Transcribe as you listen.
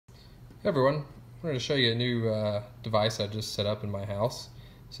Hey everyone, I wanted to show you a new device I just set up in my house.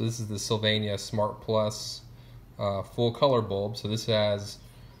 So this is the Sylvania Smart Plus full color bulb. So this has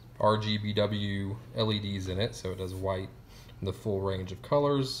RGBW LEDs in it, so it does white in the full range of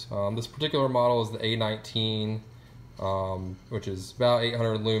colors. This particular model is the A19, which is about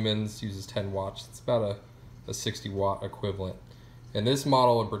 800 lumens, uses 10 watts. It's about a 60 watt equivalent. And this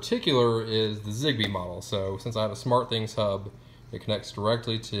model in particular is the Zigbee model. So since I have a SmartThings hub, it connects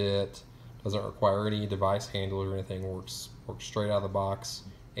directly to it. Doesn't require any device handler or anything, works straight out of the box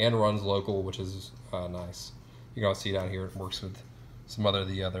and runs local, which is nice. You can see down here it works with some of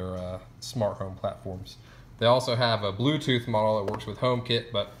the other smart home platforms. They also have a Bluetooth model that works with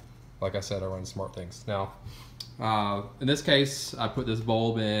HomeKit, but like I said, I run SmartThings. Now, in this case, I put this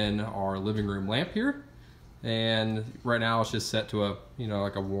bulb in our living room lamp here, and right now it's just set to a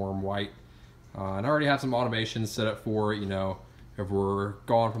like a warm white. And I already have some automation set up for it. If we're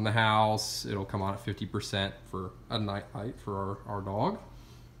gone from the house, it'll come on at 50% for a night light for our dog.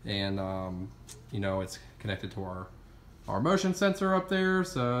 And it's connected to our motion sensor up there,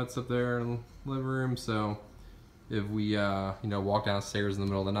 so it's up there in the living room. So if we walk downstairs in the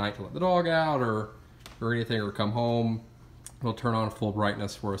middle of the night to let the dog out or anything, or come home, it'll turn on full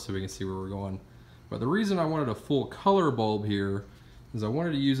brightness for us so we can see where we're going. But the reason I wanted a full color bulb here is I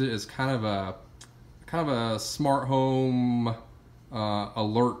wanted to use it as kind of a smart home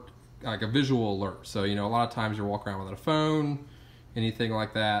alert, like a visual alert. So a lot of times you're walking around without a phone, anything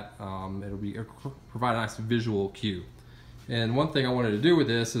like that. It'll provide a nice visual cue. And one thing I wanted to do with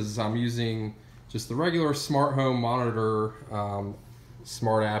this is I'm using just the regular smart home monitor,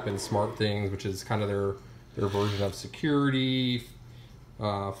 smart app and SmartThings, which is kind of their version of security,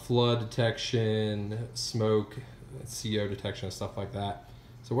 flood detection, smoke, CO detection, and stuff like that.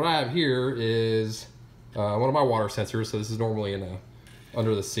 So what I have here is one of my water sensors. So this is normally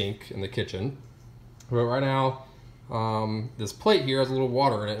under the sink in the kitchen, but right now this plate here has a little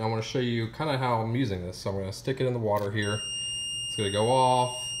water in it, and I want to show you kind of how I'm using this. So I'm going to stick it in the water here. It's going to go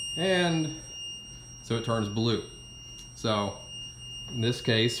off, and so it turns blue. So in this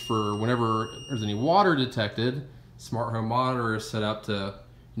case, for whenever there's any water detected, smart home monitor is set up to,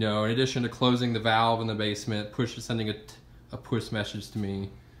 in addition to closing the valve in the basement, sending a push message to me.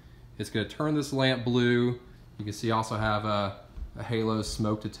 It's going to turn this lamp blue. You can see I also have a halo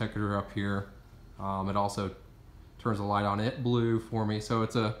smoke detector up here. It also turns the light on it blue for me. So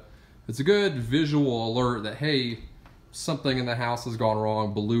it's a good visual alert that, hey, something in the house has gone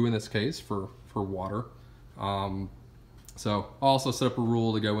wrong. Blue in this case for water. So I'll also set up a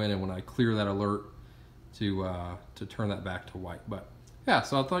rule to go in, and when I clear that alert, to turn that back to white. But yeah,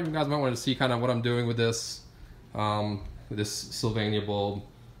 so I thought you guys might want to see kind of what I'm doing with this Sylvania bulb.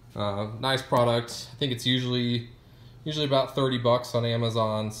 Nice product. I think it's usually about 30 bucks on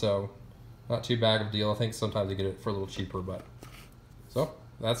Amazon, so not too bad of a deal. I think sometimes you get it for a little cheaper, but so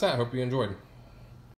that's that. Hope you enjoyed.